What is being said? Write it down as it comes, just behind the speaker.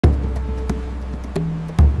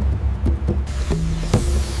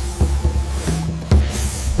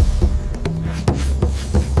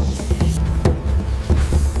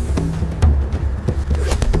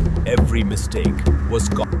mistake was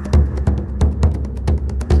gone.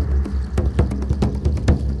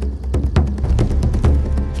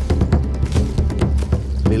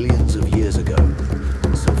 Millions of years ago,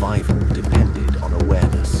 survival depended on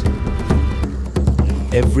awareness.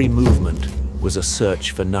 Every movement was a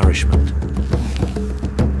search for nourishment.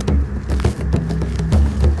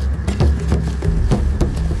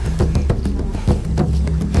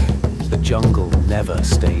 The jungle never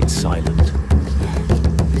stayed silent.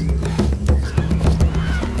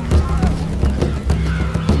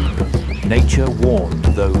 Nature warned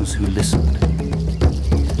those who listened.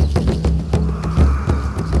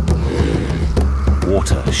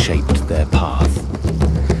 Water shaped their path.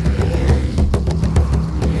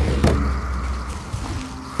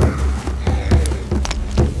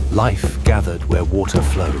 Life gathered where water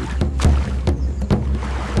flowed.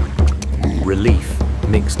 Relief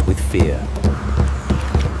mixed with fear.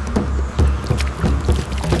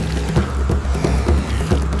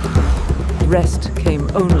 Rest came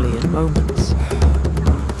only in moments.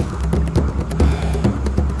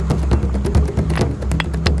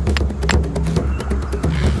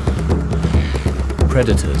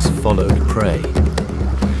 Predators followed prey.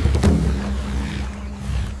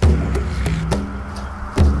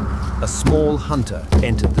 A small hunter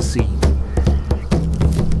entered the scene.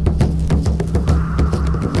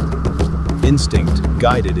 Instinct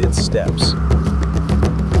guided its steps.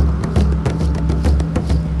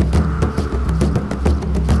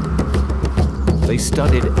 They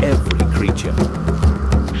studied every creature.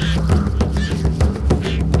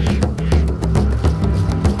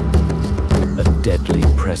 A deadly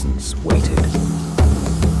presence waited.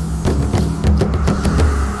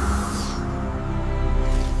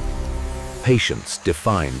 Patience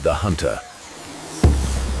defined the hunter.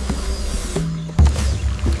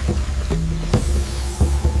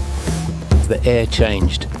 The air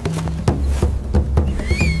changed.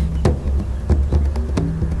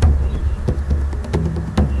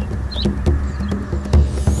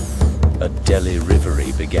 A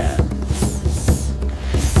delivery began.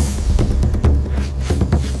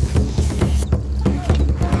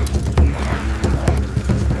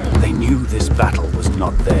 They knew this battle was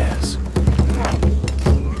not theirs.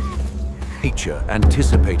 Nature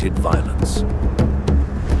anticipated violence.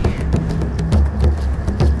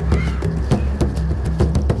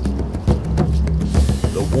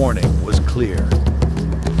 The warning was clear.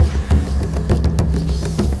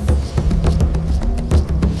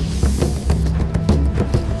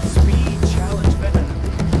 Speed challenge venom.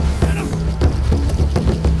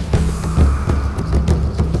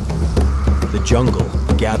 The jungle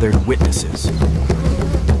gathered witnesses.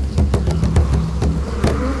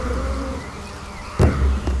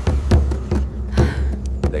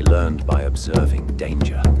 They learned by observing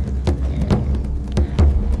danger.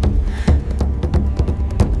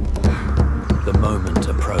 The moment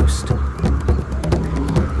approached.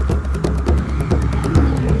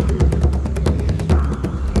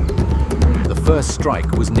 The first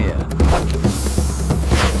strike was near.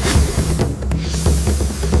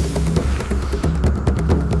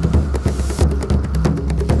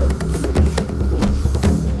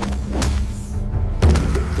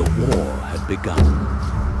 The war had begun.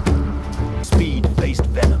 Speed faced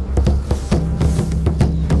venom.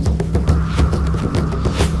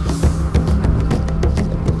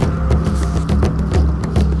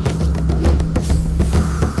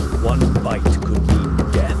 One bite could mean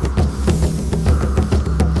death.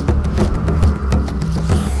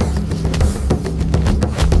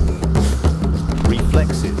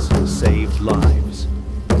 Reflexes saved lives.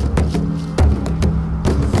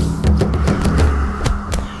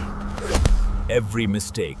 Every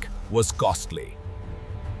mistake was costly.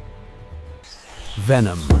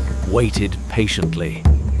 Venom waited patiently.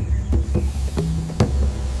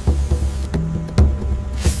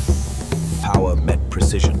 Power met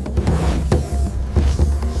precision.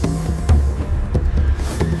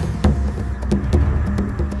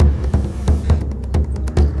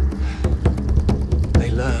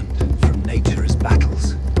 They learned from nature's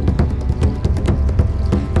battles.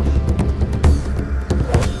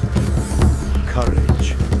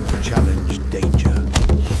 Courage challenged danger.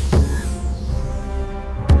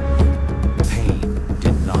 Pain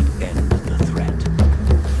did not end the threat.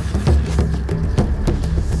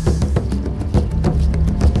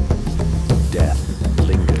 Death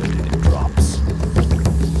lingered in drops.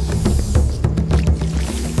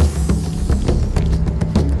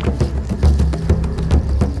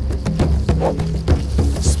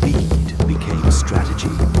 Speed became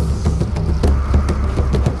strategy.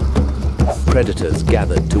 Predators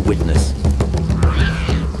gathered to witness.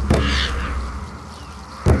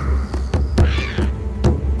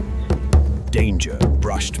 Danger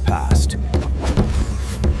brushed past.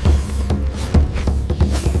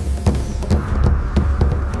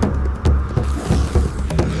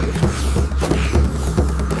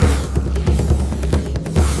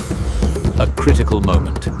 A critical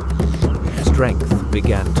moment. Strength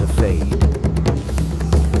began to fade.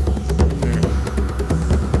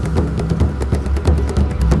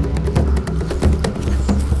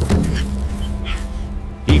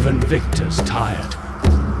 Even victors tired.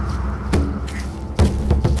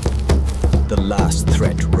 The last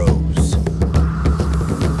threat rose.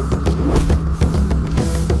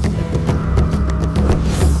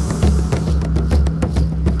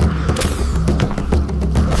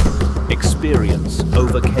 Experience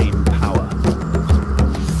overcame power.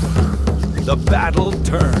 The battle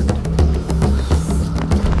turned.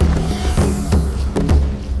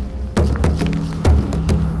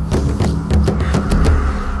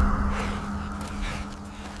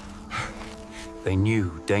 They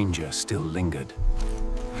knew danger still lingered.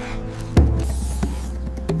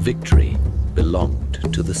 Victory belonged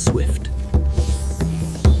to the swift.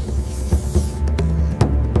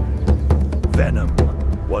 Venom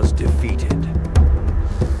was defeated.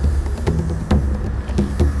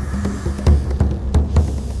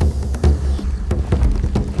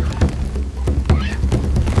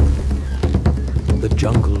 The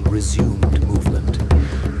jungle resumed movement.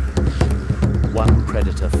 One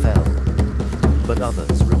predator fell, but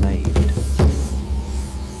others remained.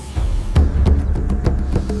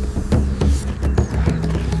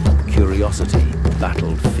 Curiosity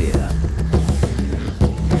battled fear.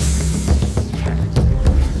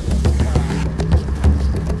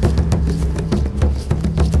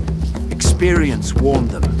 Experience warned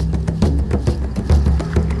them.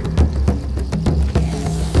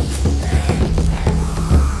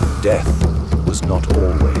 Death was not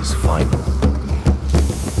always final.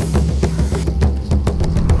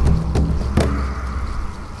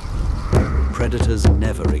 Predators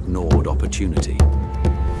never ignored opportunity.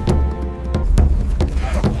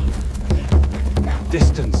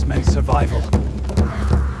 Distance meant survival.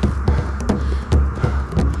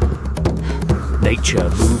 Nature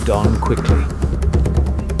moved on quickly.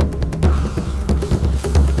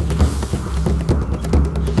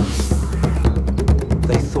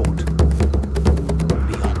 They thought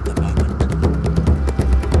beyond the moment.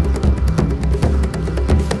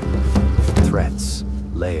 Threats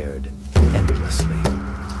layered endlessly.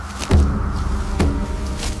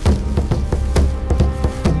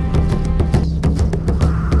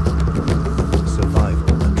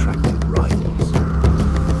 Survival attracted rivals.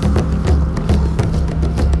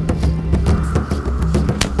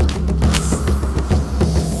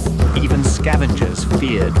 Even scavengers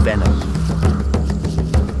feared venom.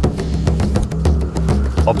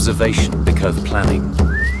 Observation became planning.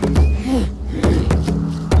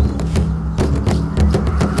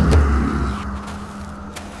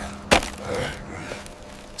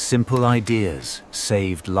 Simple ideas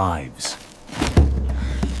saved lives.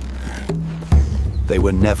 They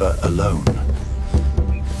were never alone.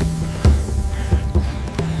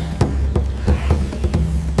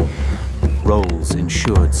 Roles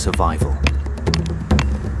ensured survival.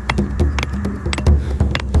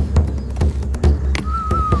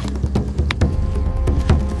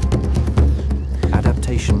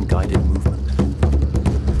 Adaptation guided movement.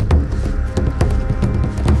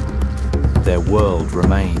 Their world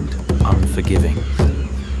remained unforgiving.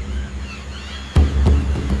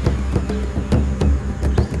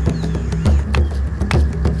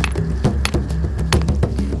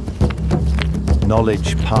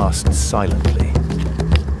 Knowledge passed silently.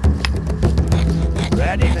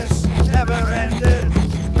 Readiness never ended.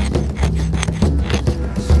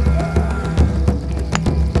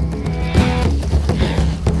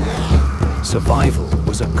 Survival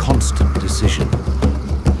was a constant decision.